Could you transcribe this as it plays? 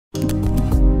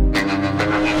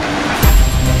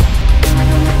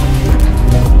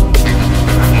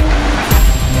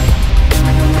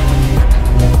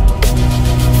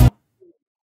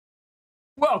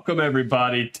Welcome,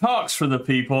 everybody. Talks for the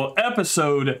People,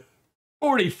 episode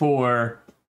 44.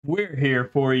 We're here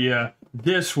for you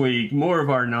this week. More of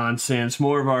our nonsense,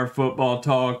 more of our football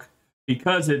talk,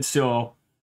 because it's still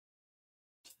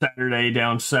Saturday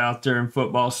down south during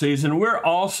football season. We're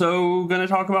also going to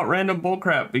talk about random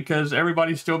bullcrap because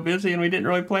everybody's still busy and we didn't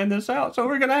really plan this out. So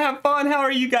we're going to have fun. How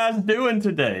are you guys doing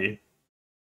today?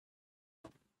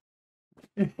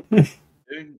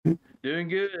 Doing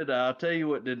good. I'll tell you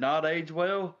what did not age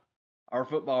well. Our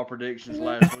football predictions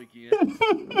last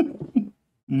weekend.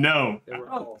 No. They were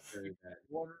all very bad.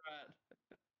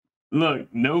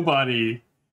 Look, nobody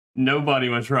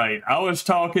was right. I was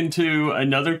talking to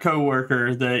another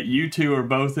coworker that you two are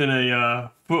both in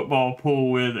a football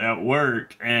pool with at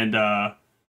work, and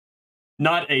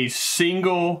not a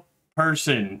single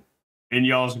person in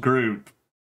y'all's group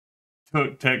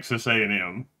took Texas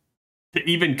A&M to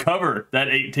even cover that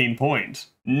 18 points.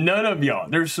 None of y'all.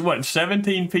 There's,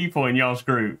 17 people in y'all's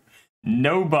group.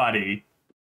 Nobody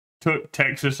took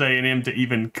Texas A&M to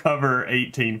even cover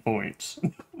 18 points.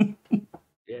 Yeah,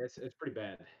 it's pretty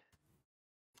bad.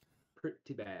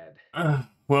 Pretty bad.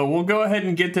 Well, we'll go ahead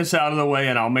and get this out of the way,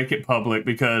 and I'll make it public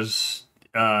because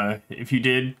if you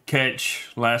did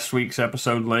catch last week's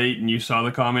episode late and you saw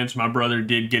the comments, my brother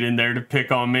did get in there to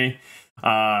pick on me.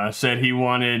 Said he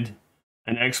wanted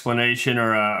an explanation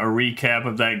or a recap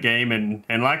of that game, and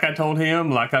like I told him,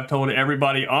 like I've told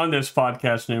everybody on this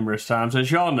podcast numerous times,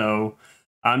 as y'all know,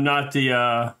 I'm not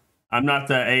the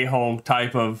a-hole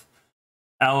type of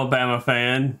Alabama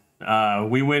fan.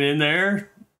 We went in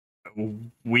there,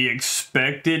 we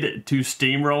expected to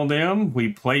steamroll them. We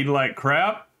played like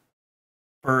crap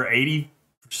for 80%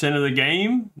 of the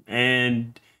game,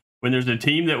 and when there's a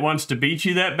team that wants to beat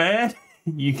you that bad,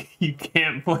 you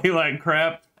can't play like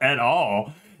crap at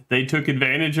all. They took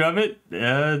advantage of it.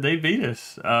 They beat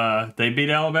us. They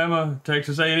beat Alabama.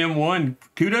 Texas A&M won.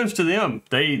 Kudos to them.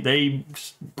 They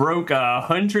broke a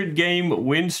 100-game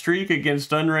win streak against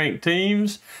unranked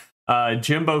teams.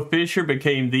 Jimbo Fisher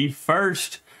became the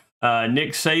first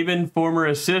Nick Saban former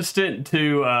assistant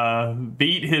to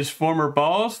beat his former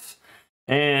boss.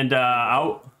 And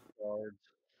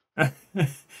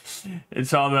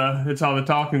It's all the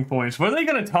talking points. What are they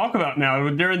going to talk about now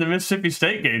during the Mississippi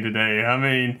State game today? I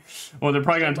mean, well, they're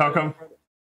probably going to talk about.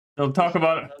 They'll talk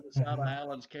about it. How the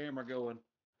Allen's camera going?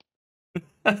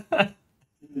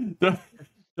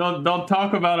 they'll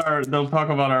talk about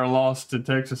our loss to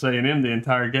Texas A&M the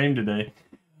entire game today.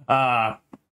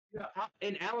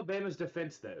 In Alabama's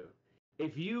defense, though,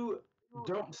 if you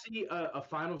don't see a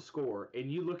final score and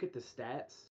you look at the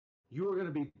stats, you are going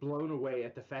to be blown away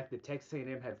at the fact that Texas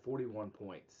A&M had 41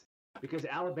 points. Because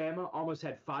Alabama almost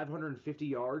had 550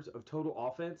 yards of total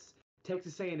offense.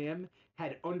 Texas A&M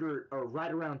had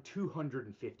right around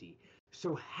 250.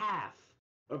 So half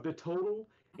of the total,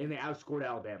 and they outscored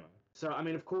Alabama. So, I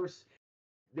mean, of course,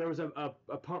 there was a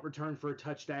punt return for a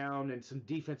touchdown and some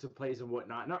defensive plays and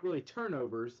whatnot. Not really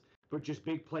turnovers, but just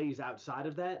big plays outside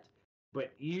of that.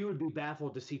 But you would be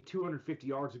baffled to see 250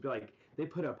 yards and be like, they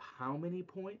put up how many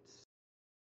points?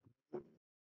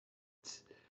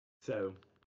 So,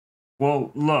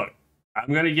 well, look,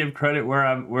 I'm going to give credit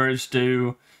where it's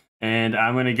due, and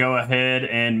I'm going to go ahead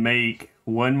and make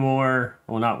one more.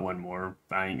 Well, not one more.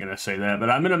 I ain't going to say that, but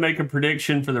I'm going to make a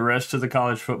prediction for the rest of the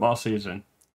college football season.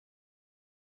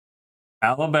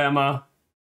 Alabama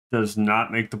does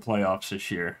not make the playoffs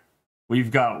this year.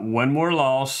 We've got one more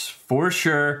loss for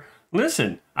sure.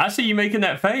 Listen, I see you making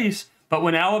that face. But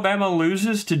when Alabama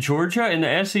loses to Georgia in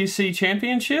the SEC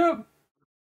championship,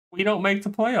 we don't make the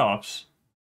playoffs.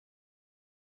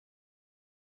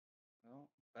 Well,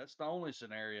 that's the only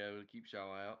scenario that keeps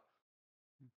y'all out.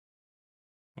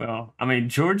 Well, I mean,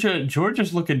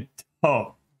 Georgia's looking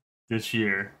tough this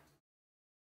year.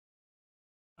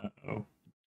 Uh-oh.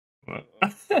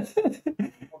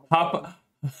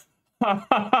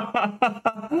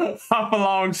 Hop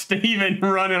along, Steven,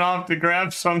 running off to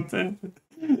grab something.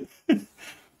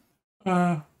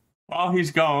 While he's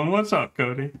gone, what's up,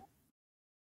 Cody?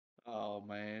 Oh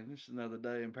man, it's another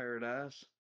day in paradise.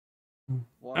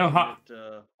 Watching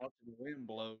the wind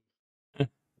blow.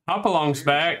 Hop along's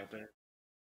back.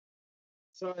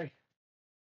 Sorry.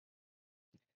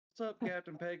 What's up,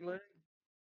 Captain Pegleg?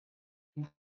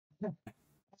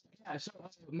 Yeah, so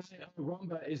my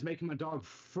Rumba is making my dog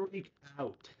freak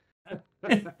out.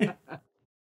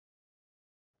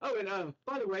 Oh, and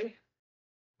by the way,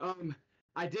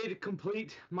 I did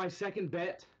complete my second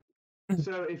bet.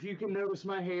 So if you can notice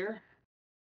my hair,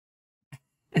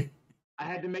 I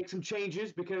had to make some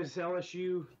changes because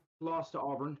LSU lost to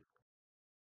Auburn.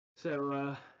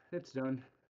 So it's done.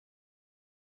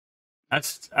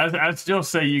 I still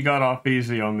say you got off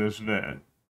easy on this bet.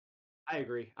 I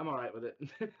agree. I'm all right with it.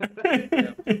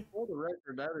 Yeah, for the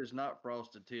record, that is not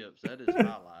frosted tips. That is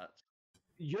highlights.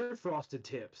 Your frosted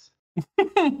tips.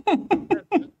 That's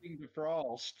nothing to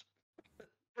frost.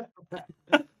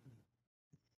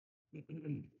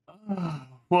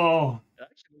 Well,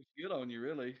 Actually, looks good on you,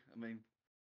 really. I mean,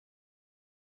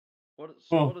 well,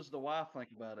 what does the wife think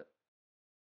about it?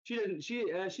 She doesn't.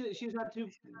 She's not too.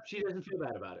 She doesn't feel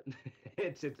bad about it.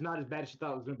 It's not as bad as she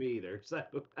thought it was going to be either. So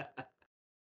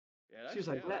Yeah, she's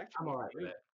like, yeah, "Yeah, I'm actually all looks right with good.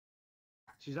 it."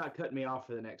 She's not cutting me off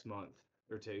for the next month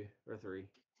or 2 or 3.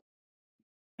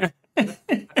 all Because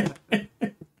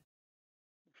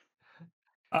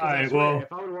I right. swear, Well,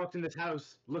 if I would have walked in this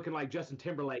house looking like Justin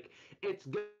Timberlake, it's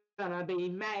gonna be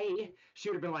May. She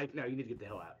would have been like, "No, you need to get the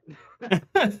hell out."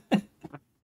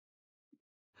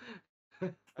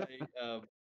 Hey,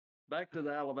 back to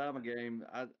the Alabama game.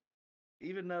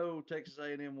 Even though Texas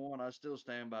A&M won, I still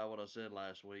stand by what I said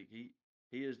last week. He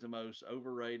is the most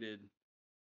overrated,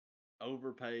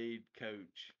 overpaid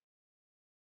coach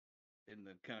in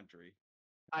the country.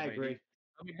 I I mean, agree.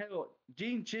 hell,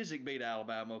 Gene Chizik beat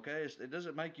Alabama. Okay, it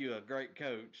doesn't make you a great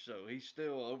coach, so he's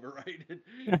still overrated.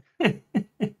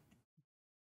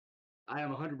 I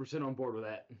am 100% on board with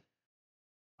that.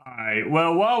 all right.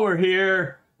 Well, while we're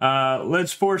here,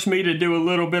 let's force me to do a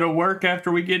little bit of work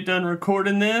after we get done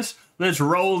recording this. Let's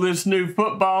roll this new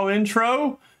football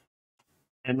intro,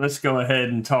 and let's go ahead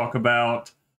and talk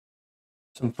about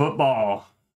some football.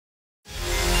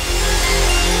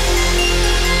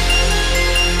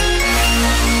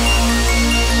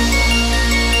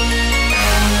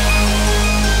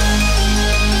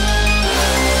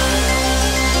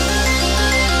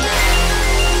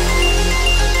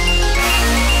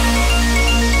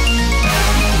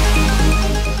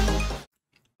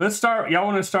 Let's start. Y'all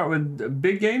want to start with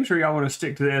big games, or y'all want to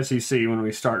stick to the SEC when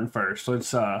we starting first?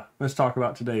 Let's talk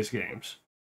about today's games.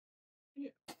 Yeah,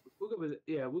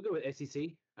 we'll go with SEC.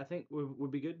 I think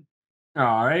would be good.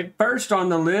 All right. First on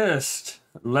the list,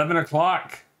 11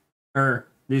 o'clock. Or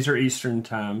these are Eastern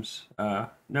times. No,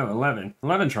 11.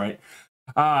 11's right.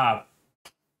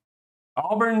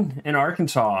 Auburn and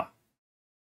Arkansas.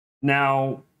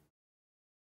 Now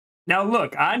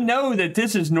look, I know that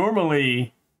this is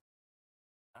normally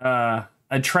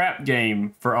a trap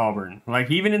game for Auburn.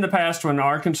 Like, even in the past when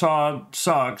Arkansas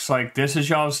sucks, like this is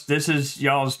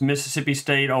y'all's Mississippi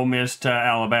State, Ole Miss to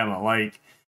Alabama. Like,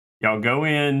 y'all go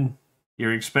in,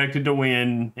 you're expected to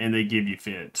win, and they give you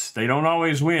fits. They don't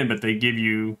always win, but they give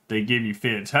you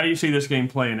fits. How do you see this game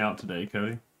playing out today,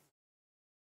 Cody?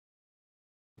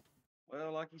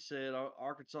 Well, like you said,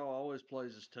 Arkansas always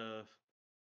plays us tough.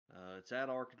 It's at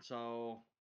Arkansas.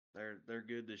 They're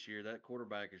good this year. That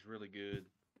quarterback is really good.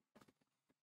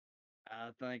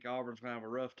 I think Auburn's gonna have a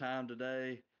rough time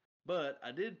today, but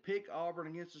I did pick Auburn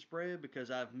against the spread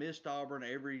because I've missed Auburn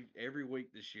every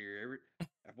week this year.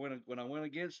 When I went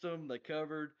against them, they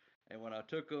covered, and when I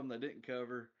took them, they didn't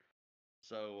cover.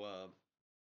 So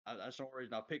that's the only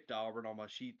reason I picked Auburn on my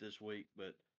sheet this week.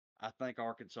 But I think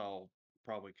Arkansas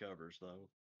probably covers though,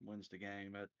 wins the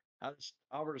game.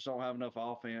 Auburn just don't have enough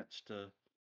offense to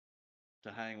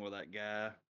hang with that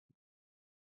guy.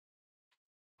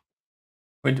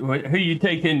 Who you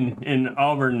taking in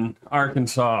Auburn,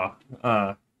 Arkansas,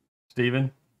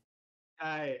 Steven?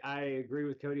 I agree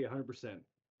with Cody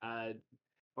 100%.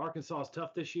 Arkansas is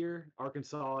tough this year.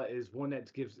 Arkansas is one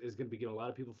that is going to be giving a lot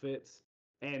of people fits,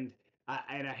 and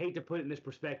I hate to put it in this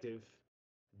perspective,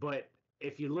 but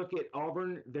if you look at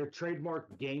Auburn, their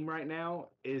trademark game right now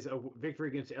is a victory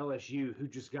against LSU, who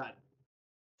just got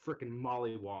freaking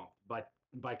mollywomped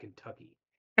by Kentucky.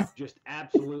 Just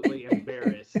absolutely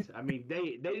embarrassed. I mean,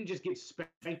 they didn't just get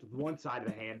spanked with one side of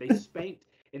the hand; they spanked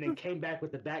and then came back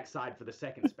with the backside for the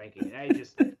second spanking.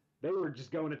 They were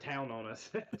just going to town on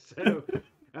us. So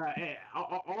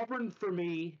Auburn for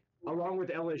me, along with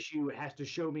LSU, has to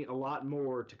show me a lot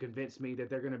more to convince me that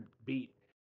they're going to beat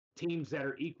teams that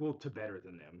are equal to better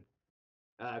than them.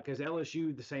 Because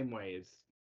LSU the same way is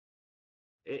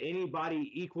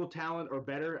anybody equal talent or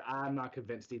better. I'm not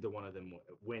convinced either one of them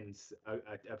wins a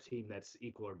team that's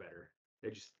equal or better.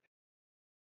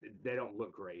 They don't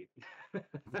look great.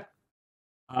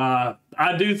 I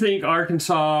do think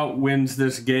Arkansas wins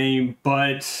this game,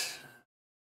 but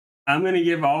I'm going to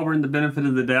give Auburn the benefit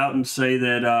of the doubt and say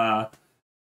that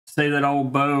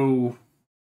old Bo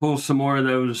pulls some more of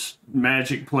those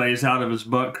magic plays out of his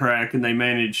butt crack, and they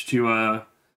manage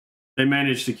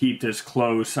to keep this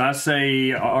close. I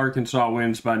say Arkansas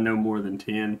wins by no more than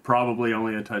 10, probably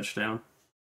only a touchdown.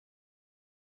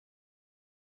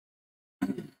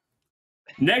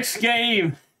 Next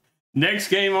game Next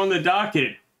game on the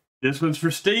docket. This one's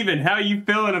for Steven. How are you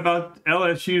feeling about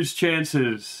LSU's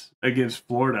chances against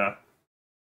Florida?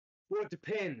 Well, it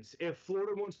depends. If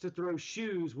Florida wants to throw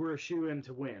shoes, we're a shoe-in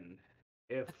to win.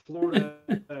 If Florida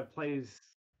plays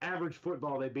average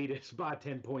football, they beat us by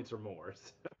 10 points or more.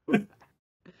 So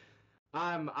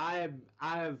I've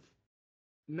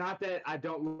not that I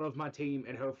don't love my team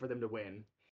and hope for them to win.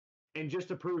 And just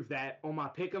to prove that, on my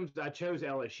pick'ems, I chose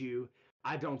LSU.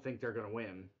 I don't think they're going to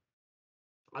win.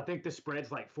 I think the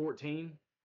spread's like 14.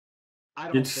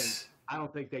 I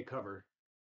don't think they cover.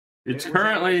 It's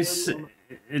Was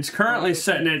it currently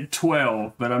setting at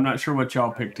 12, but I'm not sure what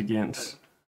y'all picked against.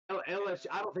 LSU,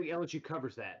 I don't think LSU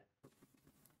covers that.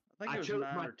 I think it was chose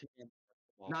 9 or 10.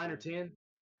 9 or 10?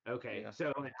 Okay, Yeah.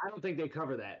 so I don't think they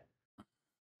cover that.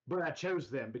 But I chose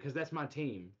them because that's my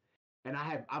team, and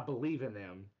I believe in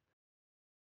them.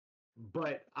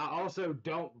 But I also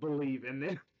don't believe in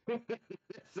them.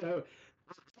 So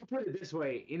I'll put it this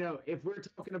way: if we're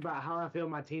talking about how I feel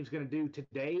my team's going to do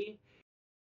today,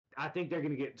 I think they're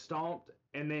going to get stomped.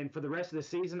 And then for the rest of the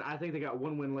season, I think they got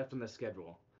one win left on the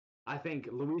schedule. I think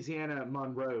Louisiana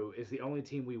Monroe is the only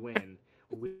team we win.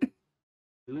 We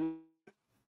lose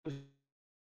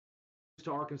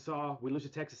to Arkansas, we lose to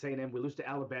Texas A&M, we lose to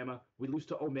Alabama, we lose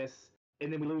to Ole Miss,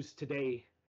 and then we lose today.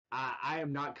 I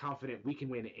am not confident we can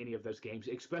win any of those games,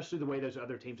 especially the way those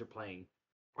other teams are playing.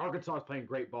 Arkansas is playing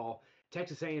great ball.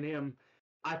 Texas A&M,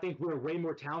 I think we're way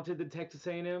more talented than Texas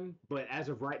A&M, but as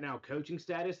of right now, coaching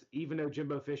status, even though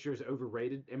Jimbo Fisher is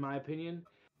overrated in my opinion,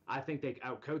 I think they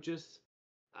outcoach us.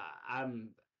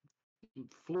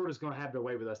 Florida's going to have their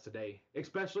way with us today,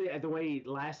 especially at the way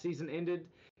last season ended,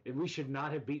 and we should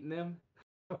not have beaten them.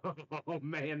 Oh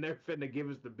man, they're finna give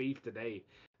us the beef today.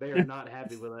 They are not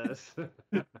happy with us.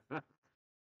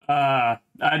 I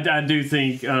do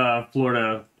think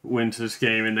Florida wins this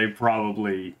game, and they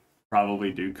probably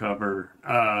do cover.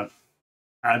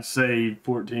 I'd say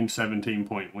 14, 17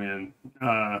 point win,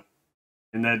 and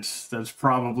that's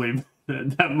probably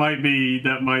that might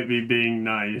be being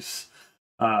nice.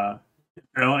 If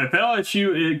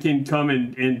LSU can come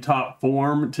in top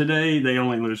form today, they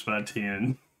only lose by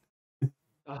 10.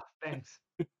 Oh, thanks.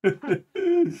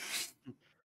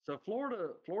 So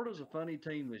Florida's a funny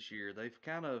team this year. They've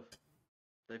kind of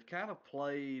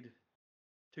played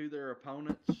to their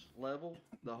opponent's level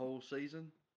the whole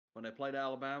season. When they played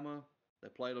Alabama, they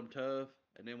played them tough,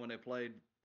 and then when they played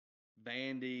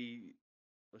Vandy,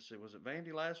 let's see, was it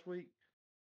Vandy last week?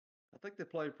 I think they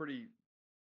played pretty.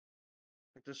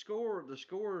 Like the score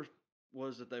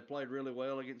was that they played really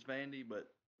well against Vandy, but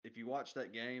if you watch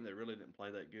that game, they really didn't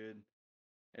play that good,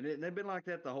 and they've been like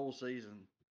that the whole season.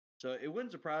 So it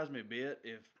wouldn't surprise me a bit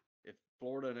if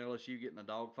Florida and LSU get in a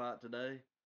dogfight today.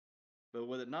 But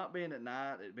with it not being at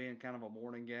night, it being kind of a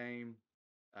morning game,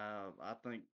 I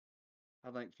think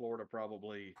Florida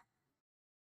probably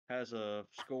has a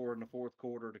score in the fourth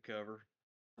quarter to cover,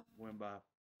 win by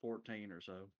 14 or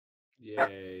so.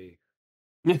 Yay.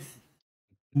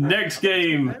 Next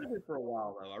game. Competitive for a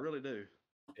while though, I really do.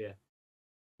 Yeah.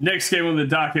 Next game on the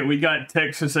docket, we got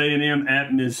Texas A&M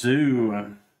at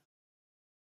Mizzou.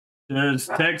 Does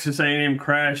Texas A&M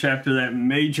crash after that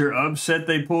major upset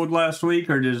they pulled last week,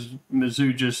 or does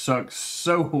Mizzou just suck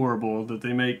so horrible that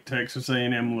they make Texas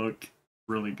A&M look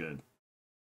really good?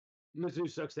 Mizzou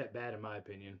sucks that bad, in my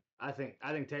opinion. I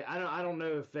don't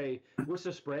know if they. What's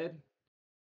the spread?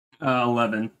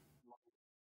 11.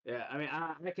 Yeah, I mean,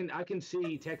 I can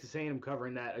see Texas A&M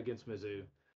covering that against Mizzou.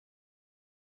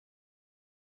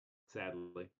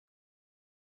 Sadly.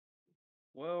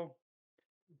 Well,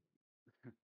 I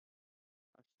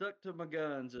stuck to my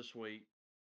guns this week,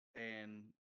 and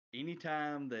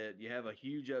anytime that you have a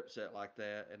huge upset like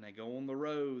that and they go on the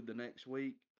road the next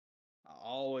week, I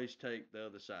always take the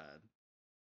other side.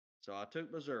 So I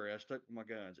took Missouri. I stuck to my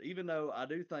guns, even though I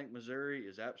do think Missouri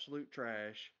is absolute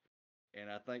trash,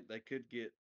 and I think they could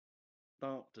get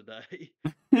thumped today.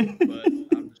 But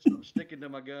I'm sticking to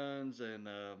my guns, and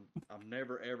I'm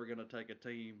never ever going to take a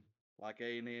team like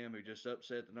A&M who just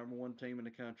upset the number one team in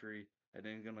the country and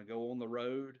then going to go on the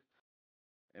road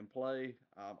and play.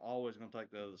 I'm always going to take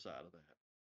the other side of that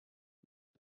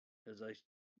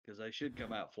because they should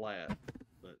come out flat,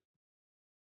 but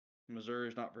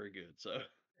Missouri's not very good. So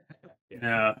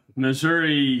yeah,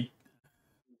 Missouri.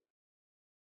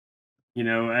 You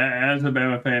know, as a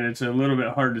Bama fan, it's a little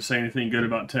bit hard to say anything good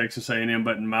about Texas A&M,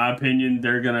 but in my opinion,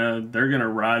 they're gonna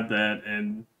ride that,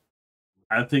 and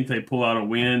I think they pull out a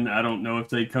win. I don't know if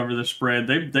they cover the spread.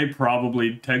 They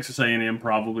probably Texas A&M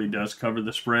probably does cover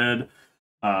the spread.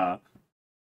 But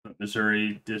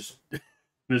Missouri's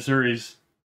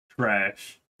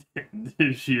trash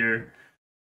this year.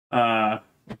 Uh,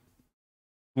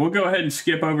 we'll go ahead and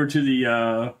skip over to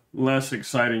the less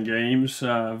exciting games.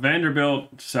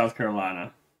 Vanderbilt, South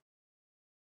Carolina.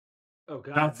 Oh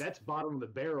God, that's bottom of the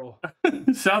barrel.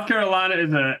 South Carolina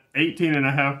is a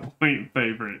 18.5-point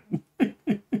favorite.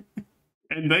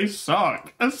 And they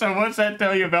suck. So what's that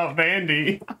tell you about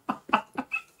Vandy?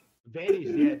 Vandy's,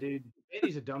 yeah, dude.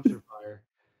 Vandy's a dumpster fire.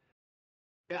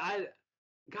 Yeah,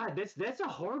 God, that's a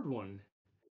hard one.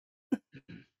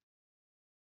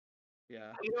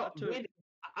 Yeah, You know, I took. Vandy,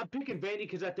 I'm picking Vandy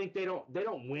because I think they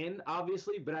don't win,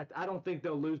 obviously, but I don't think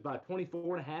they'll lose by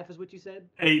 24.5 is what you said?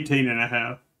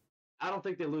 18.5. I don't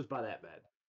think they lose by that bad.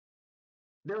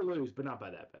 They'll lose, but not by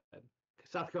that bad.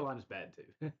 South Carolina's bad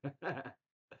too.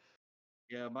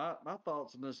 Yeah, my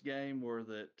thoughts on this game were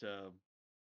that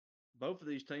both of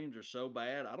these teams are so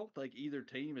bad. I don't think either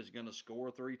team is going to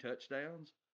score 3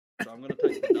 touchdowns. So I'm going to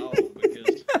take the dog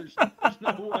because there's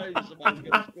no way somebody's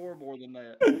going to score more than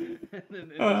that in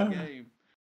this game.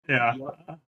 Yeah.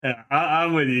 Yeah,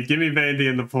 I'm with you. Give me Vandy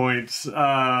and the points.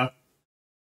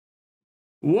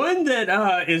 One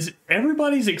that is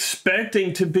everybody's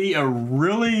expecting to be a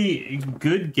really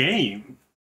good game.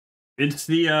 It's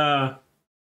the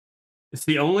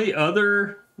only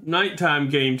other nighttime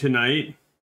game tonight.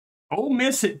 Ole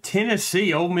Miss at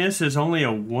Tennessee. Ole Miss is only a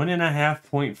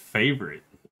 1.5-point favorite.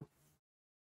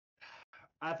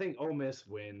 I think Ole Miss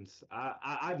wins.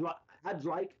 I'd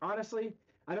like, honestly.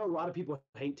 I know a lot of people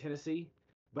hate Tennessee,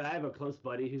 but I have a close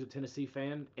buddy who's a Tennessee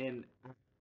fan, and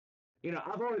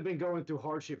I've only been going through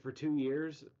hardship for 2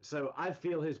 years, so I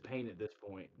feel his pain at this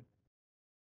point.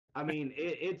 I mean,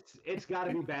 it's got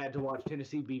to be bad to watch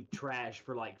Tennessee be trash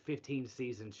for like 15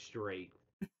 seasons straight.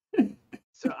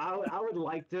 So I would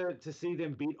like to see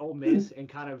them beat Ole Miss and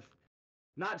kind of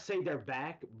not say they're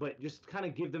back, but just kind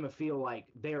of give them a feel like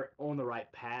they're on the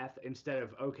right path instead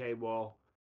of, okay, well,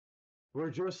 we're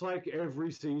just like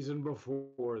every season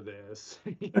before this.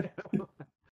 They're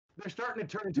starting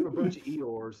to turn into a bunch of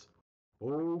Eeyores.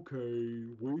 Okay,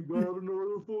 we got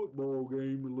another football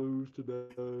game to lose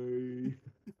today.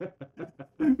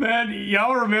 Man,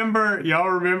 y'all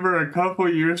remember a couple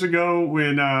years ago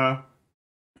when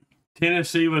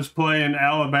Tennessee was playing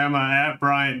Alabama at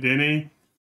Bryant-Denny,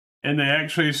 and they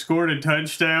actually scored a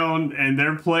touchdown, and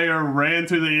their player ran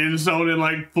through the end zone and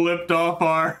like flipped off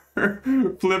our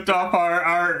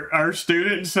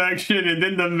student section, and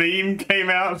then the meme came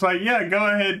out. It's like, yeah, go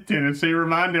ahead, Tennessee.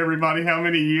 Remind everybody how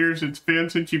many years it's been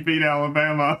since you beat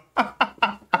Alabama.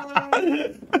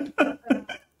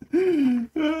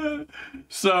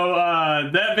 So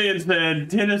that being said,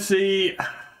 Tennessee. I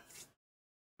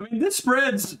mean, this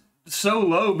spread's so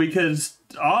low because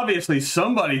obviously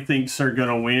somebody thinks they're going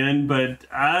to win, but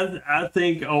I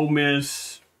think Ole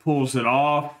Miss pulls it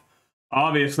off.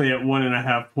 Obviously, at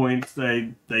 1.5 points,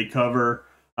 they cover.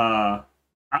 I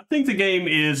think the game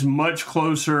is much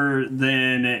closer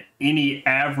than any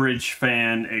average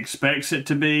fan expects it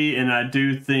to be, and I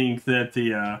do think that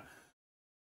the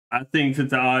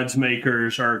odds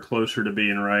makers are closer to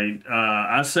being right.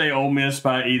 I say Ole Miss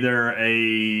by either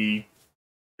a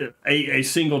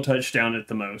single touchdown at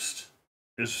the most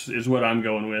is what I'm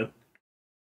going with.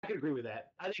 I could agree with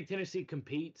that. I think Tennessee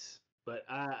competes, but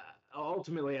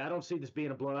ultimately, I don't see this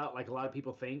being a blowout like a lot of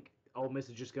people think. Ole Miss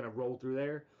is just going to roll through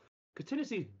there because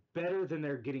Tennessee's better than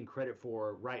they're getting credit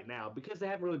for right now because they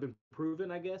haven't really been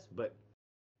proven, I guess. But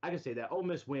I can say that Ole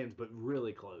Miss wins, but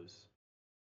really close.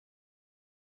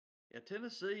 Yeah,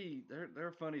 Tennessee, they're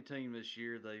a funny team this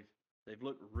year. They've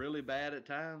looked really bad at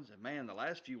times, and man, the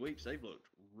last few weeks they've looked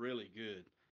really good.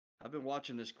 I've been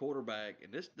watching this quarterback,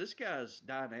 and this guy's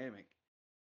dynamic.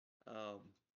 Um,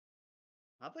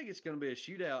 I think it's going to be a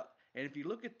shootout. And if you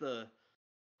look at the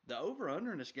over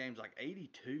under in this game's like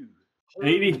 82.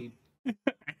 80.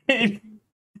 82.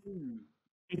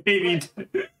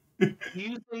 Do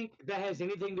you think that has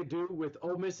anything to do with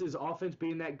Ole Miss's offense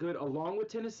being that good along with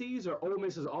Tennessee's, or Ole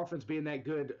Miss's offense being that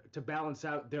good to balance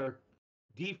out their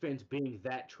defense being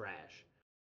that trash?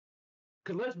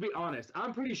 Because let's be honest,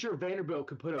 I'm pretty sure Vanderbilt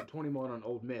could put up 21 on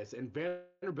Ole Miss, and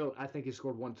Vanderbilt, I think, has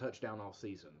scored 1 touchdown all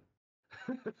season.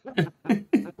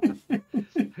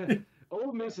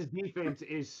 Ole Miss's defense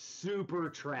is super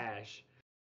trash.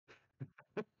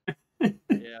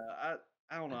 Yeah,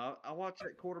 I don't know. I watched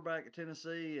that quarterback at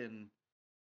Tennessee, and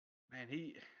man,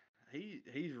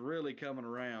 he's really coming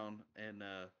around. And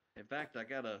in fact, I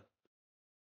got a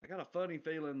funny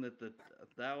feeling that the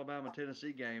Alabama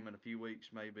Tennessee game in a few weeks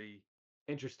may be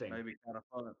Interesting. maybe kind of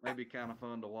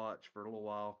fun to watch for a little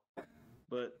while.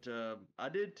 But I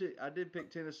did pick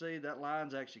Tennessee. That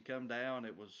line's actually come down.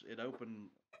 It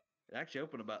actually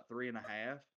opened about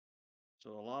 3.5.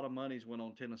 So a lot of money's went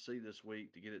on Tennessee this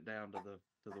week to get it down to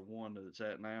the one that it's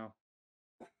at now.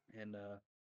 And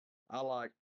I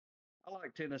like I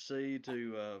like Tennessee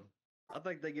to. I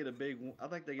think they get a big. I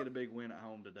think they get a big win at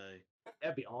home today.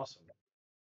 That'd be awesome.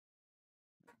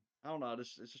 I don't know.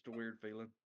 It's just a weird feeling.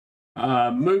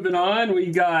 Moving on,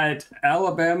 we got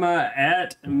Alabama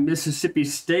at Mississippi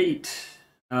State.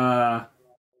 Uh,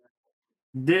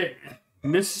 di-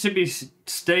 Mississippi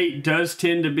State does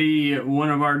tend to be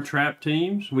one of our trap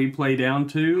teams. We play down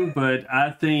to, but I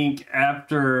think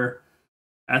after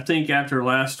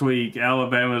last week,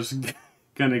 Alabama's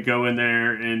gonna go in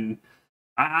there, and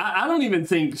I don't even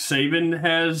think Saban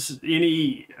has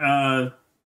any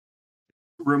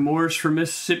remorse for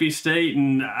Mississippi State,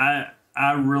 and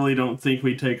I really don't think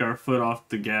we take our foot off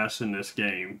the gas in this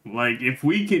game. Like if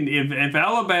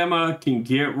Alabama can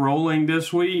get rolling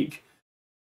this week,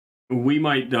 we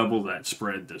might double that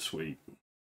spread this week.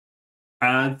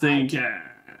 I think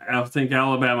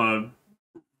Alabama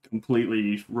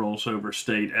completely rolls over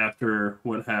State after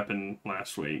what happened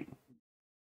last week.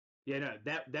 Yeah, no,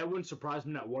 that wouldn't surprise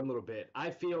me not one little bit. I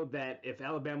feel that if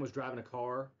Alabama was driving a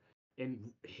car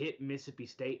and hit Mississippi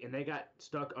State and they got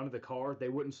stuck under the car, they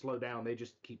wouldn't slow down. They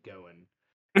just keep going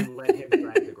and let him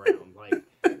drag the ground. Like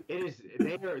it is,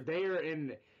 they are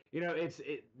in.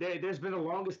 There's been the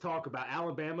longest talk about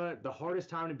Alabama. The hardest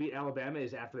time to beat Alabama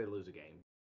is after they lose a game.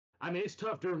 I mean, it's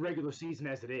tough during regular season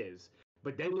as it is,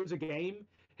 but they lose a game.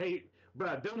 Hey,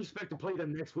 bro, don't expect to play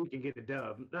them next week and get a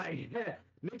dub. Like,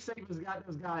 Nick Saban's got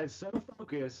those guys so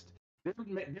focused. They're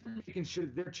making sure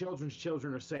their children's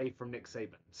children are safe from Nick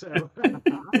Saban. So I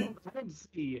don't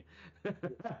see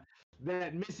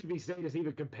that Mississippi State is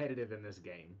even competitive in this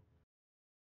game.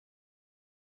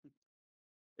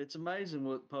 It's amazing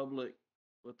what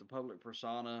the public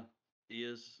persona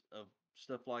is of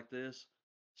stuff like this.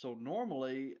 So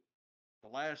normally, the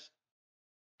last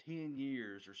 10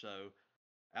 years or so,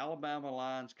 Alabama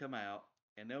lines come out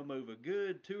and they'll move a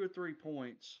good 2 or 3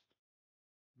 points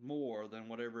more than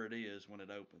whatever it is when it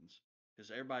opens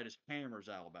because everybody just hammers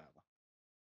Alabama.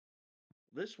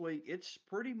 This week, it's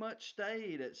pretty much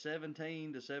stayed at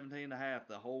 17 to 17 and a half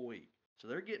the whole week. So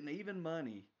they're getting even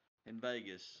money in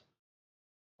Vegas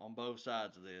on both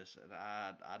sides of this, and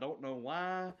I don't know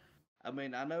why. I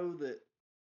mean, I know that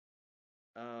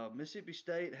Mississippi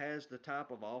State has the type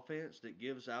of offense that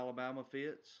gives Alabama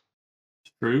fits.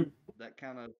 True. That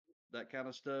kind of that kind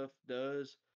of stuff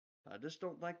does. I just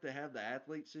don't think they have the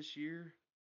athletes this year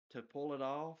to pull it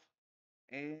off.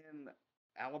 And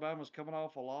Alabama's coming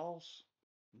off a loss.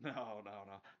 No, no,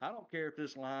 no. I don't care if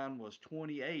this line was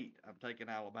 28. I'm taking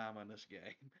Alabama in this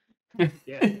game.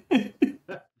 Yeah.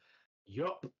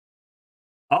 Yup.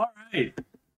 All right.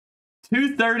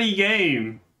 2:30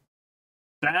 game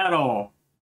battle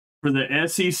for the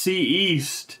SEC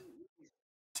East.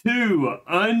 Two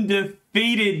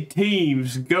undefeated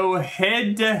teams go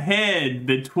head to head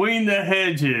between the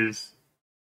hedges.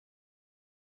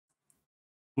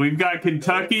 We've got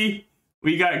Kentucky.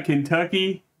 We got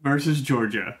Kentucky versus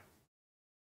Georgia.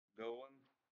 Going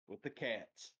with the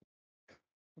Cats.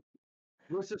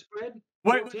 What's the spread?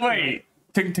 Wait, 14, wait.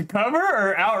 To cover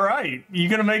or outright? You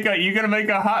gonna make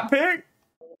a hot pick?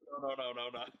 No.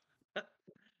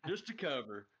 Just to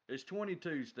cover. It's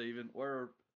 22, Stephen.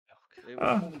 It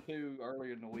was 22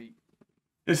 earlier in the week.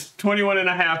 It's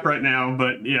 21.5 right now,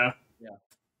 but yeah.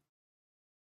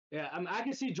 Yeah, I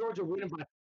can see Georgia winning by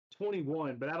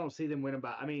 21, but I don't see them winning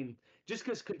by. I mean, just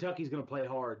because Kentucky's going to play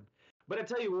hard. But I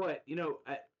tell you what,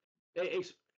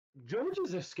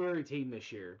 Georgia's a scary team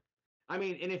this year. I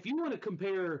mean, and if you want to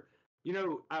compare,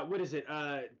 what is it?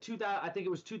 2000, I think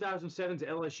it was 2007's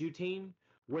LSU team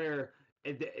where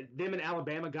them and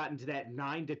Alabama got into that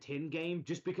 9-10 game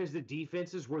just because the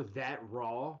defenses were that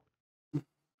raw.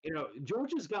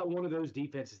 Georgia's got one of those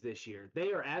defenses this year.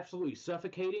 They are absolutely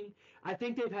suffocating. I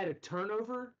think they've had a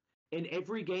turnover in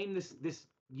every game this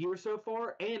year so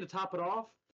far. And to top it off,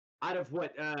 out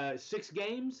of 6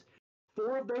 games,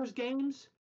 4 of those games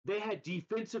they had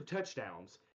defensive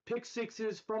touchdowns, pick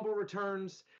sixes, fumble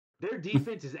returns. Their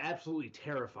defense is absolutely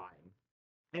terrifying.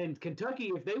 And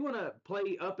Kentucky, if they want to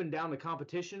play up and down the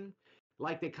competition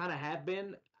like they kind of have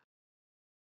been,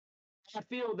 I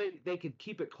feel they could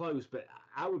keep it close, but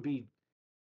I would be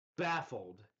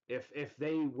baffled if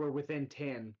they were within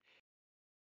 10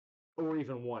 or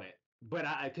even won it. But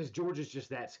because Georgia's just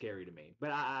that scary to me.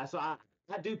 But I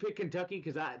do pick Kentucky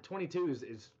because 22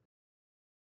 is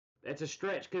that's a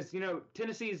stretch because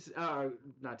Tennessee's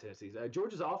not Tennessee's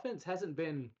Georgia's offense hasn't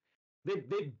been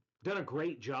they've done a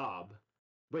great job,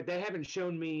 but they haven't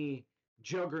shown me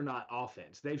juggernaut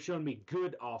offense. They've shown me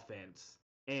good offense.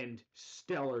 and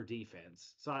stellar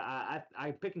defense. So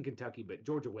I'm picking Kentucky, but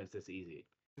Georgia wins this easy.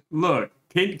 Look,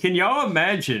 can y'all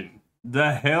imagine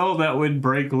the hell that would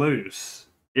break loose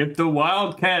if the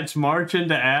Wildcats march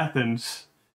into Athens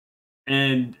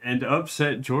and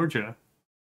upset Georgia?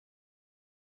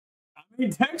 I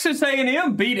mean, Texas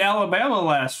A&M beat Alabama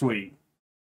last week.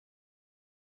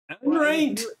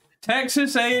 Unranked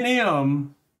Texas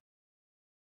A&M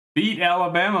beat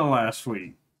Alabama last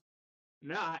week.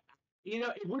 No,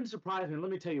 it wouldn't surprise me.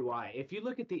 Let me tell you why. If you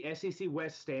look at the SEC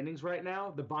West standings right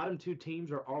now, the bottom two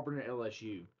teams are Auburn and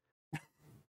LSU.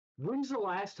 When's the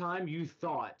last time you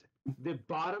thought the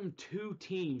bottom two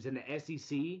teams in the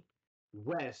SEC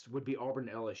West would be Auburn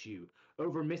and LSU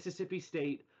over Mississippi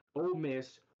State, Ole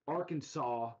Miss,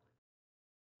 Arkansas?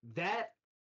 That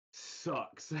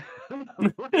sucks.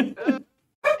 It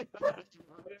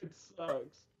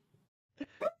sucks.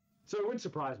 So it wouldn't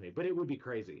surprise me, but it would be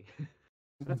crazy.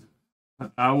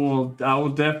 I will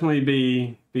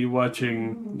definitely be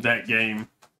watching that game.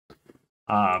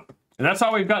 And that's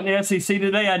all we've got in the SEC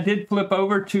today. I did flip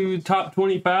over to top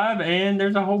 25, and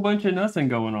there's a whole bunch of nothing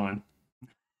going on.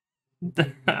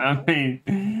 I mean,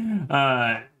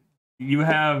 you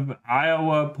have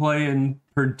Iowa playing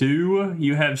Purdue.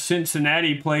 You have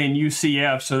Cincinnati playing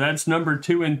UCF. So that's number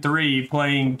 2 and 3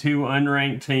 playing two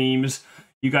unranked teams.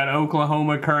 You got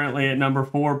Oklahoma currently at number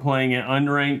 4 playing an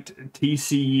unranked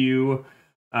TCU.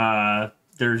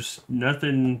 There's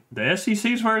nothing. The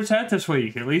SEC's where it's at this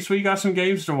week. At least we got some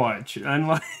games to watch,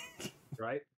 unlike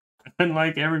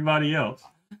everybody else.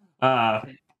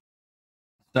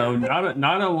 So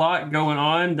not a lot going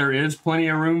on. There is plenty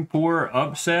of room for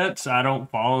upsets. I don't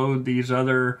follow these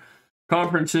other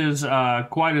conferences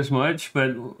quite as much,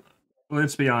 but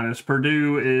let's be honest.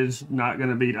 Purdue is not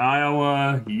going to beat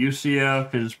Iowa.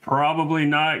 UCF is probably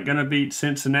not going to beat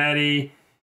Cincinnati.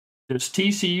 Does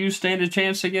TCU stand a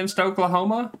chance against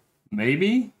Oklahoma?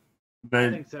 Maybe. But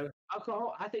I think so.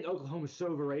 I think Oklahoma's so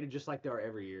overrated, just like they are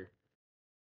every year.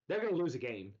 They're going to lose a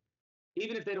game.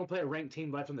 Even if they don't play a ranked team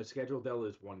left on their schedule, they'll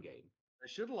lose one game. They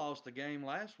should have lost the game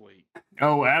last week.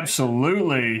 Oh,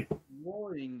 absolutely.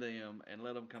 Warning them and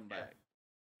let them come back.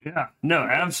 Yeah. No,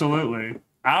 absolutely.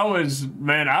 I was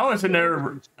in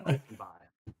there.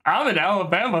 I'm an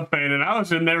Alabama fan, and I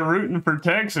was in there rooting for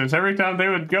Texas. Every time they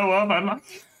would go up,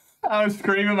 I was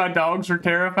screaming. My dogs were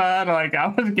terrified. Like, I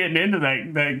was getting into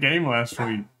that game last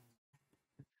week.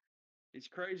 It's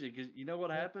crazy because you know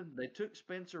what happened? They took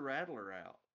Spencer Rattler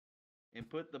out and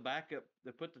put the backup.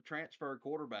 They put the transfer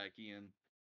quarterback in,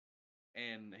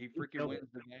 and he freaking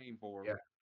wins the game for him. Yeah,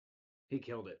 he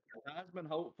killed it. Heisman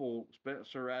hopeful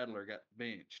Spencer Rattler got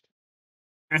benched.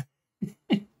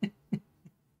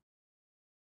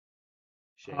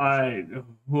 All right.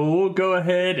 Well, we'll go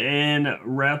ahead and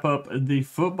wrap up the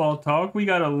football talk. We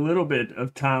got a little bit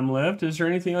of time left. Is there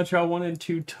anything else y'all wanted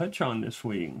to touch on this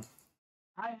week?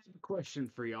 I have a question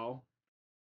for y'all.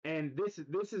 And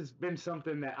this has been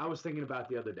something that I was thinking about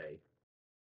the other day.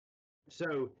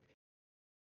 So,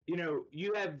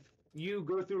 you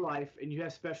go through life and you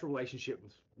have special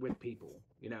relationships with people.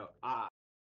 You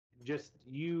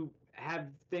have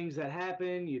things that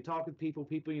happen, you talk with people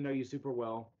you know you super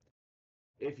well.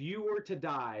 If you were to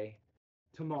die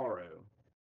tomorrow,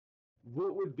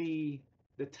 what would be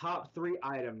the top 3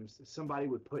 items somebody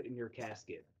would put in your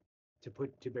casket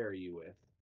to bury you with?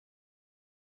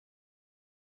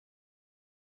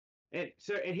 And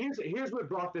here's what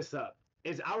brought this up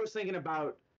is I was thinking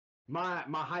about my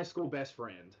high school best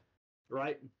friend,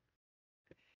 right?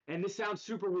 And this sounds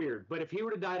super weird, but if he were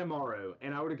to die tomorrow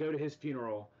and I were to go to his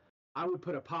funeral, I would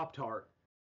put a Pop-Tart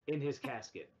in his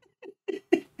casket.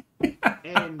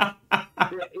 And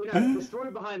the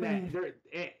story behind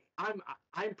that,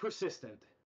 I'm persistent.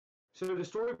 So the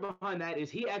story behind that is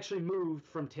he actually moved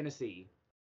from Tennessee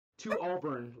to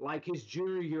Auburn like his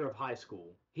junior year of high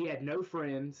school. He had no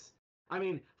friends. I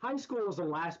mean, high school is the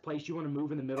last place you want to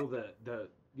move in the middle of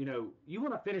you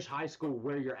want to finish high school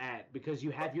where you're at because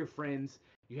you have your friends,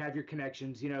 you have your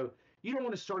connections, you don't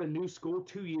want to start a new school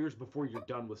 2 years before you're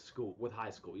done with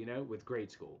high school, with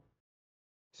grade school.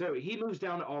 So he moves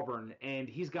down to Auburn and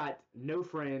he's got no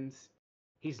friends.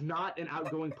 He's not an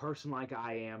outgoing person like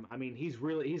I am. I mean, he's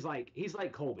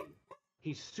like Colby.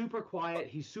 He's super quiet,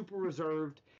 he's super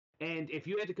reserved. And if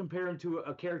you had to compare him to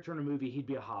a character in a movie, he'd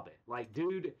be a hobbit. Like,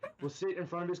 dude will sit in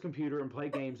front of his computer and play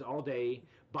games all day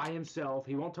by himself.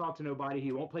 He won't talk to nobody.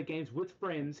 He won't play games with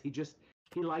friends. He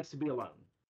likes to be alone.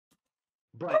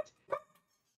 But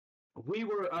he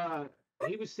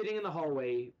was sitting in the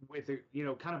hallway with,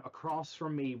 kind of across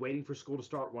from me, waiting for school to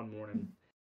start one morning.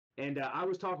 And I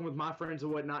was talking with my friends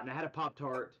and whatnot, and I had a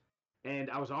Pop-Tart.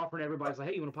 And I was offering everybody, I was like,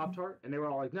 hey, you want a Pop Tart? And they were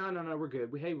all like, no, no, no, we're good.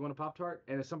 Hey, we want a Pop Tart?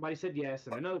 And then somebody said yes,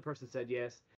 and another person said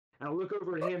yes. And I look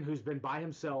over at him, who's been by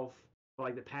himself for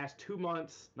like the past 2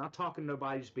 months, not talking to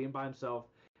nobody, just being by himself.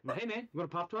 I'm like, hey, man, you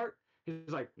want a Pop Tart? He's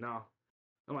like, no.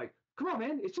 I'm like, come on,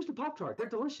 man, it's just a Pop Tart. They're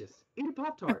delicious. Eat a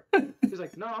Pop Tart. He's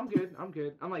like, no, I'm good. I'm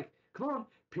good. I'm like, come on,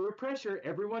 peer pressure.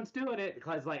 Everyone's doing it.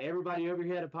 Because like everybody over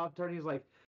here had a Pop Tart. And he's like,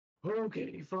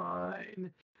 okay, fine.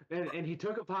 And he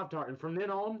took a Pop Tart, and from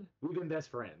then on, we've been best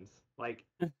friends. Like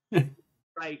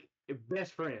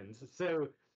best friends. So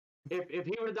if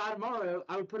he were to die tomorrow,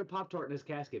 I would put a Pop Tart in his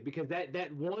casket because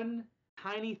that one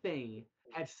tiny thing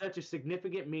had such a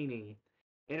significant meaning,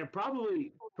 and it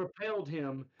probably propelled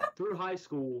him through high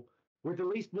school with at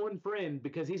least one friend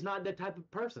because he's not that type of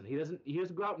person. He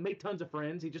doesn't go out and make tons of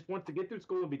friends. He just wants to get through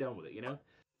school and be done with it, you know.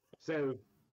 So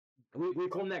we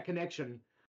formed that connection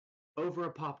over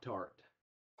a Pop Tart,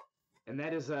 and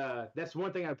that's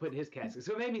one thing I put in his casket.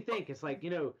 So it made me think. It's like,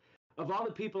 of all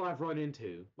the people I've run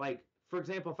into, like for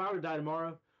example, if I were to die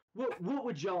tomorrow, what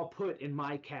would y'all put in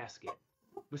my casket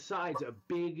besides a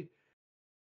big,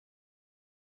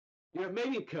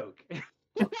 maybe a Coke?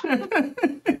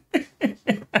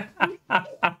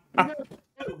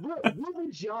 What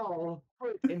would y'all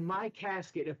put in my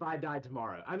casket if I died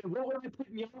tomorrow? I mean, what would I put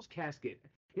in y'all's casket?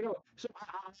 So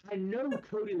I know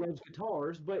Cody loves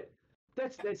guitars, but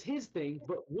that's his thing.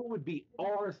 But what would be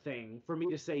our thing for me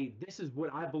to say this is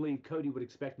what I believe Cody would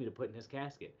expect me to put in his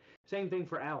casket? Same thing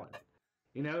for Alan.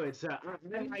 It's I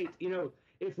might,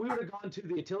 if we would have gone to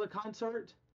the Attila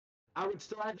concert, I would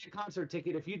still have that concert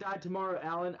ticket. If you died tomorrow,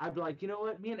 Alan, I'd be like, you know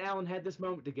what? Me and Alan had this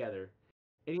moment together.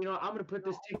 And I'm gonna put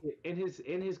this ticket in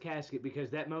his casket because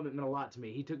that moment meant a lot to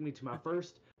me. He took me to my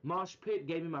first mosh pit,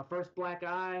 gave me my first black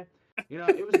eye. It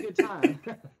was a good time.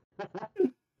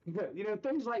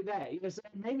 Things like that. So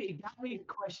maybe it got me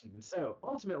questioning. So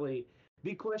ultimately,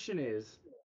 the question is,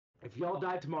 if y'all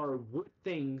died tomorrow, what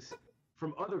things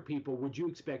from other people would you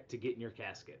expect to get in your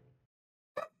casket?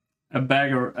 A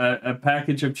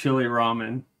package of chili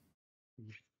ramen.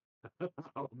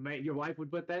 Oh man, your wife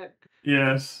would put that?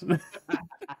 Yes.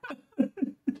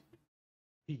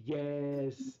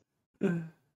 Yes.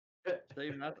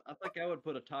 Steven, I think I would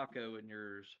put a taco in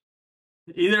yours.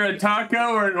 Either a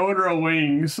taco or an order of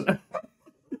wings. One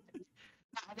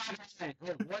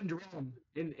drum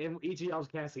in each of y'all's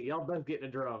casket. Y'all both getting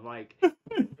a drum. Like,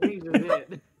 these is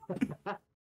it.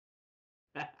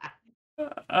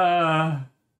 uh,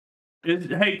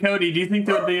 hey, Cody, do you think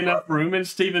there would be enough room in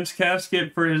Steven's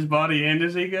casket for his body and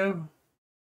his ego?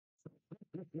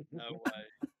 No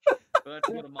way. But that's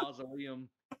what a mausoleum.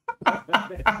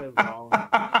 That's so wrong.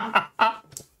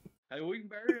 Hey, we can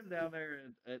bury him down there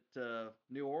at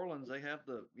New Orleans. They have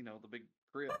the big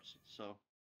crypts. So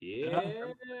Yeah.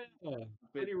 fit,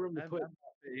 Plenty of room to put.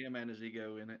 fit him and his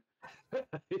ego in it.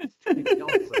 Y'all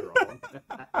so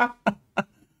wrong.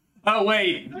 Oh,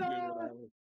 wait.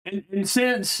 And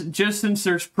since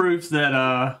there's proof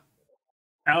that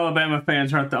Alabama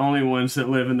fans aren't the only ones that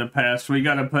live in the past, we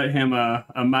got to put him a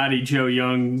Mighty Joe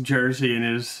Young jersey in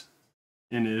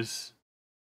his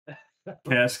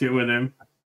casket with him.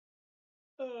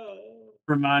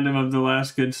 Remind him of the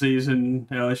last good season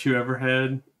LSU ever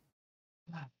had.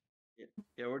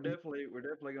 Yeah, we're definitely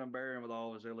gonna bury him with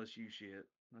all his LSU shit.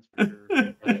 That's for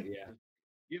sure. Yeah.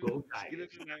 Go Get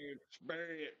it Tigers. in there, just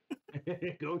bury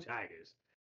it. Go Tigers.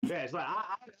 Yeah, it's like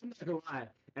I'm not gonna lie,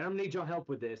 and I'm gonna need y'all help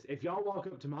with this. If y'all walk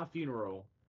up to my funeral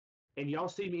and y'all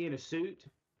see me in a suit,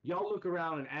 y'all look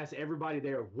around and ask everybody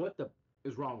there what the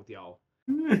is wrong with y'all,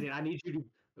 and then I need you to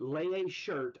lay a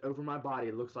shirt over my body.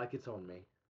 It looks like it's on me,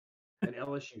 an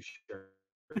LSU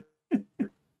shirt.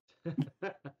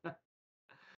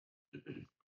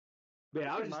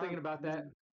 Yeah, I was just thinking about that.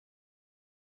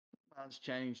 Mine's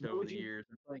changed What over would the you? years.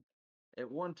 I think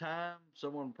at one time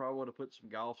someone probably would have put some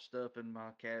golf stuff in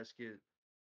my casket,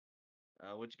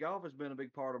 which golf has been a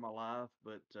big part of my life,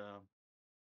 but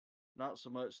not so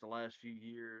much the last few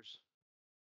years.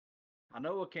 I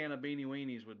know a can of beanie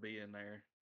weenies would be in there.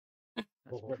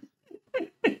 That's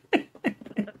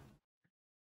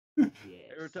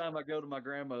every Yes. time I go to my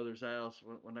grandmother's house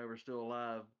when they were still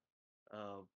alive,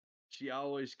 uh, she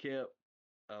always kept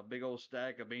a big old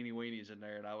stack of beanie weenies in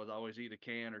there, and I would always eat a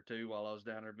can or two while I was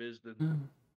down there visiting, and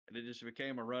it just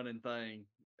became a running thing.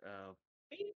 Uh,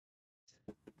 hey,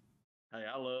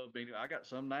 I love beanie. I got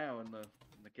some now in the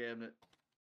cabinet.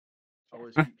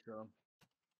 Always keep some.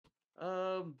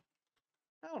 Um,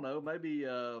 I don't know. Maybe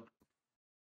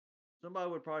somebody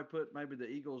would probably put maybe the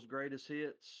Eagles' greatest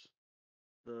hits,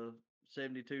 the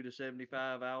 72 to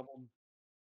 75 album.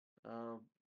 Uh,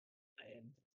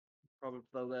 probably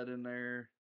throw that in there.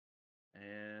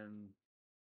 and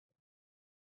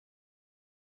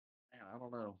man, I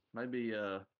don't know, maybe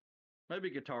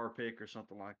guitar pick or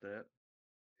something like that.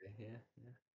 Yeah,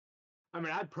 yeah. I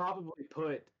mean, I'd probably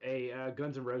put a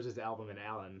Guns N' Roses album in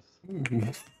Allen's.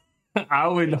 I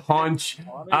would haunt.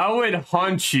 I would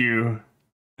haunt you.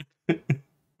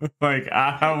 Like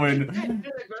I would.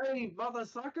 Great mother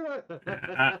sucker.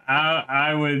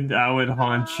 I would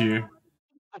haunt you.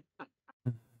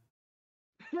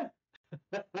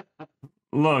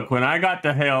 Look, when I got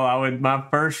to hell, my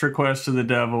first request to the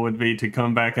devil would be to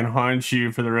come back and haunt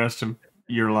you for the rest of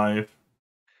your life.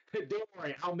 Don't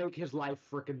worry, I'll make his life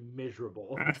freaking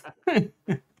miserable. I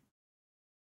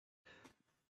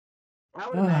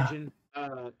would imagine,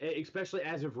 especially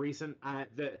as of recent,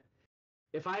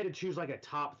 if I had to choose like a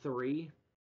top three,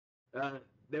 uh,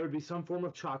 there would be some form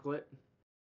of chocolate.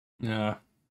 Yeah.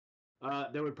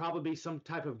 There would probably be some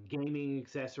type of gaming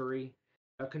accessory,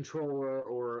 a controller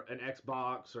or an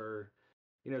Xbox or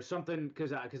something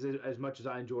because as much as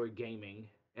I enjoy gaming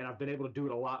and I've been able to do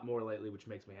it a lot more lately, which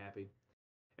makes me happy,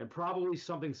 and probably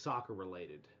something soccer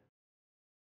related,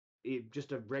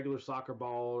 just a regular soccer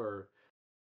ball or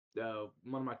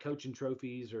one of my coaching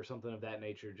trophies or something of that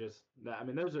nature. Just I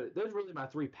mean, those are really my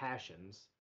three passions.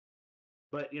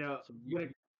 But So you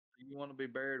want to be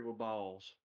buried with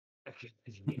balls?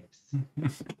 yes,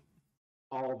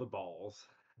 all the balls.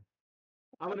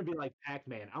 I'm gonna be like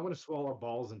Pac-Man. I'm gonna swallow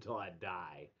balls until I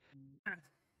die.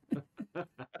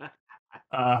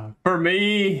 For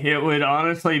me, it would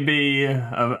honestly be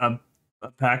a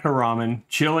pack of ramen,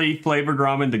 chili flavored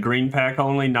ramen, the green pack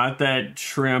only, not that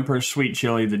shrimp or sweet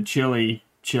chili, the chili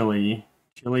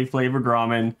flavored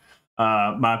ramen.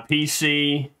 My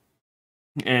PC,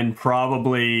 and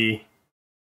probably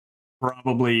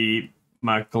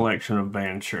my collection of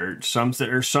band shirts. Some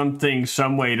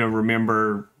way to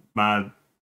remember my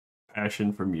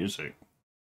passion for music,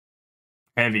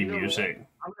 heavy music.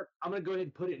 I'm gonna go ahead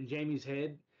and put it in Jamie's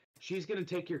head. She's gonna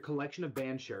take your collection of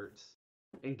band shirts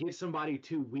and get somebody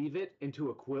to weave it into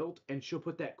a quilt, and she'll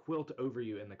put that quilt over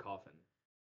you in the coffin.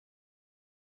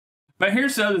 But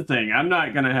here's the other thing: I'm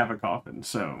not gonna have a coffin,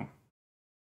 so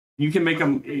you can make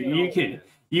them. You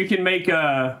can make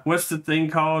what's the thing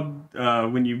called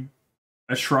when you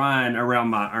a shrine around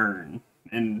my urn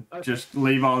and just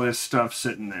leave all this stuff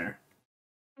sitting there.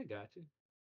 I got you.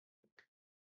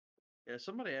 Yeah,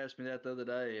 somebody asked me that the other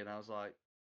day, and I was like,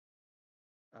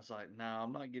 no,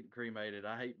 I'm not getting cremated.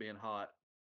 I hate being hot.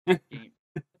 I can't.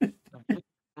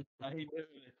 I hate doing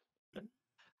it.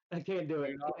 I can't do I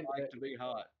it. do not like to be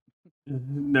hot.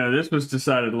 No, this was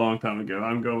decided a long time ago.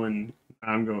 I'm going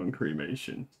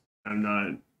cremation. I'm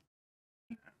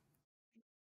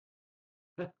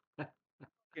not.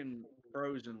 Fucking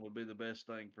frozen would be the best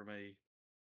thing for me.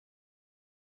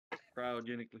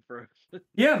 Cryogenically frozen.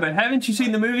 Yeah, but haven't you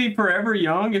seen the movie Forever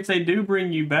Young? If they do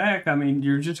bring you back, I mean,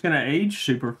 you're just gonna age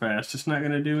super fast. It's not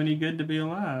gonna do any good to be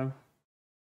alive.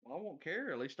 Well, I won't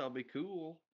care. At least I'll be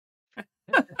cool.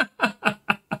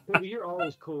 Baby, you're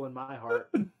always cool in my heart.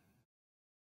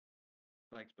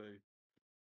 Thanks, boo.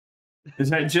 Is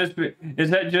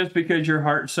that just because your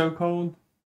heart's so cold?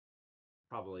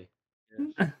 Probably.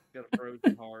 Yes. Got a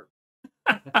frozen heart.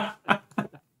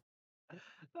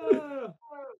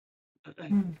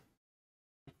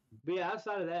 But yeah,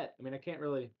 outside of that, I mean, I can't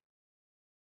really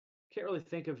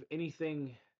think of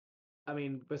anything. I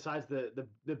mean, besides the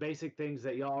basic things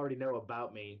that y'all already know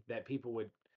about me that people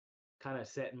would kind of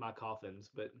set in my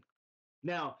coffins. But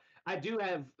now I do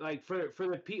have like for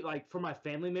my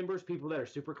family members, people that are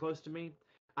super close to me,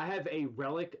 I have a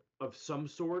relic of some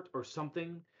sort or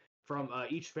something from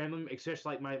each family,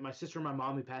 especially like my sister and my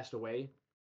mom who passed away.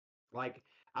 Like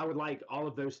I would like all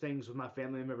of those things with my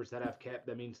family members that I've kept.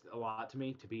 That means a lot to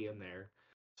me to be in there.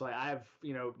 So like, I have,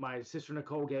 my sister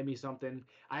Nicole gave me something.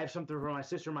 I have something from my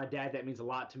sister and my dad that means a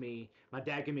lot to me. My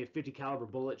dad gave me a 50 caliber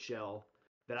bullet shell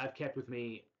that I've kept with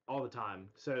me all the time.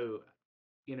 So,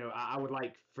 I would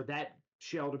like for that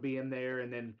shell to be in there,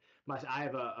 and then I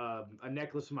have a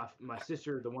necklace of my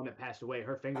sister, the one that passed away,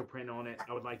 her fingerprint on it.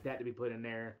 I would like that to be put in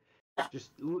there.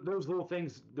 Just those little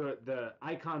things, the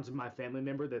icons of my family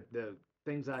member, the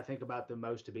things that I think about the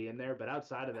most to be in there. But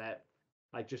outside of that,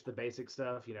 like just the basic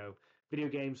stuff, video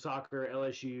games, soccer,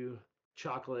 LSU,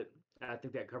 chocolate. I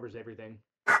think that covers everything.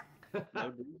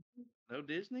 No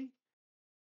Disney?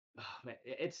 Oh, man,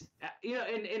 it's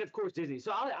and of course Disney.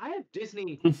 So I have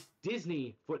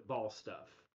Disney football stuff.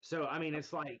 So I mean,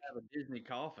 it's like I have a Disney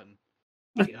coffin.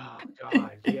 oh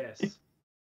god, yes.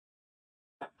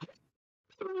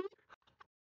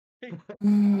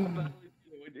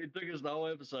 It took us the whole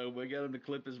episode. We got him to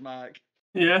clip his mic.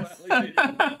 Yes.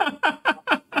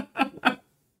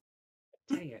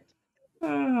 Dang it.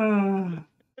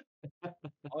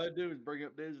 All I do is bring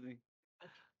up Disney.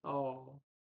 Oh.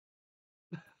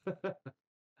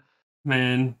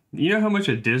 Man, you know how much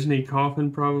a Disney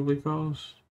coffin probably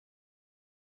costs?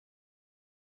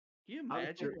 Can you I was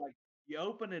imagine? wondering- Like you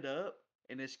open it up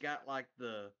and it's got like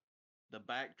the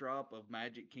backdrop of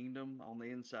Magic Kingdom on the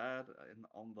inside and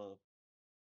on the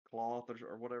cloth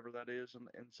or whatever that is on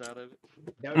the inside of it.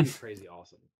 That would be crazy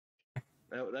awesome.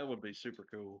 That would be super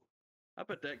cool. I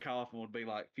bet that coffin would be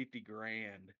like 50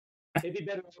 grand. It'd be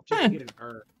better off just to get an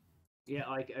urn. Yeah,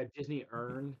 like a Disney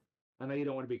urn. I know you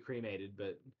don't want to be cremated,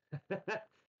 but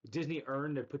Disney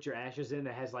urn to put your ashes in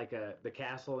that has like the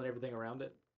castle and everything around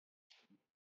it.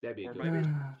 That'd be a Or good maybe it's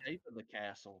one. the shape of the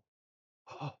castle.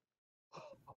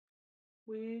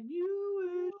 When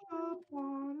you wish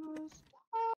upon us.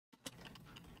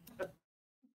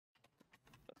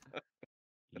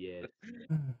 Yes.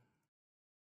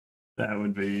 That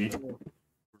would be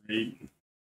great.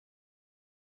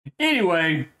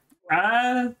 Anyway,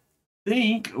 I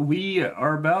think we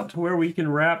are about to where we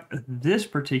can wrap this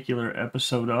particular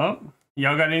episode up.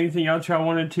 Y'all got anything else y'all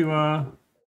wanted to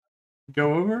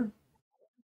go over?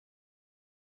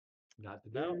 Not the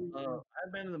No,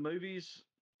 I've been to the movies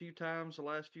a few times the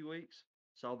last few weeks.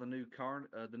 Saw the new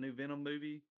Venom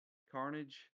movie,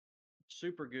 Carnage.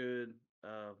 Super good.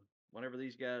 Whenever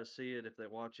these guys see it, if they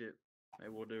watch it,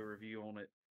 maybe we'll do a review on it.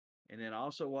 And then I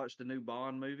also watched the new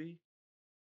Bond movie.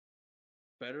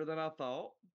 Better than I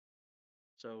thought.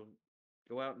 So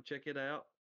go out and check it out.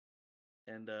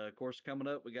 And of course, coming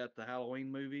up, we got the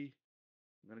Halloween movie.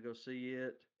 I'm gonna go see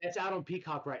it. It's out on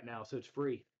Peacock right now, so it's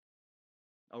free.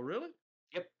 Oh, really?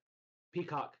 Yep.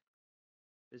 Peacock.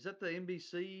 Is that the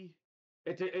NBC?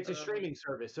 It's a streaming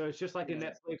service, so it's just like a yeah.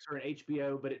 Netflix or an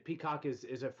HBO, but Peacock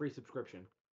is a free subscription.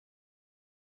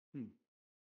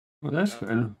 Well, that's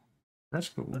good. That's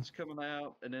cool. That's coming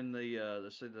out, and then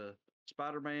the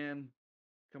Spider-Man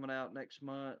coming out next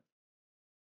month,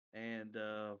 and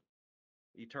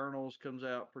Eternals comes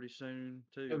out pretty soon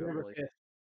too. I November believe. 5th.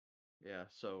 Yeah,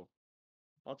 so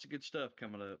lots of good stuff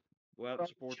coming up. Go out and Fun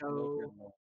support show. your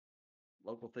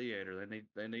local theater.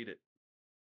 They need it.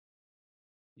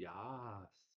 Yes.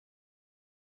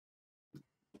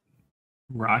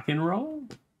 Rock and roll.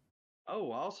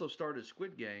 Oh, I also started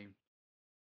Squid Game.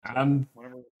 So I'm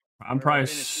whenever probably I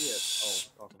finish it,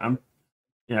 I'll talk about I'm it.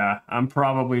 yeah, I'm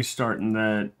probably starting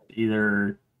that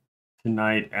either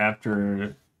tonight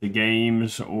after the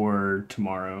games or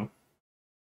tomorrow.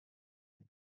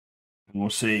 And we'll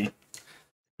see.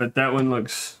 But that one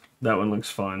looks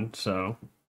fun, so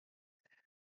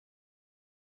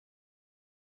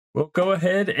we'll go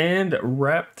ahead and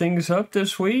wrap things up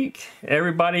this week.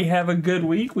 Everybody have a good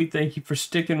week. We thank you for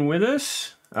sticking with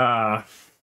us.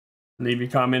 Leave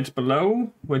your comments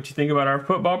below what you think about our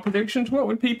football predictions. What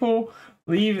would people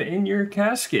leave in your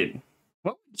casket?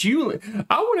 What would you?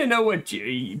 I want to know what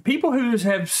people who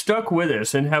have stuck with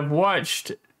us and have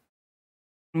watched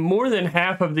more than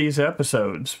half of these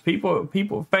episodes.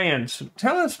 Fans,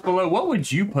 tell us below, what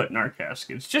would you put in our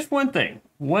caskets? Just one thing.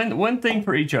 One thing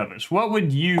for each of us. What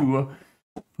would you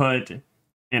put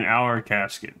in our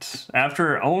caskets?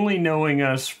 After only knowing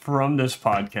us from this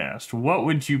podcast, what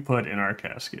would you put in our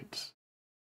caskets?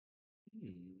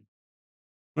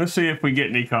 Let's see if we get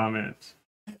any comments.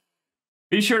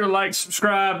 Be sure to like,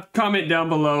 subscribe, comment down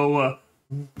below.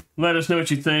 Let us know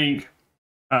what you think.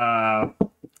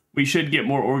 We should get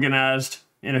more organized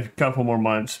in a couple more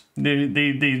months.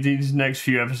 These next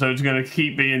few episodes are going to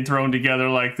keep being thrown together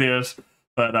like this,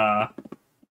 but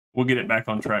we'll get it back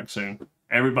on track soon.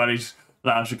 Everybody's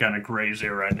lives are kind of crazy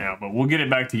right now, but we'll get it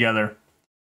back together.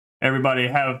 Everybody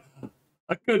have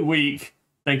a good week.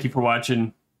 Thank you for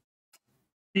watching.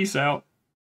 Peace out.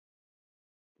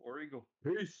 War Eagle.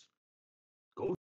 Peace.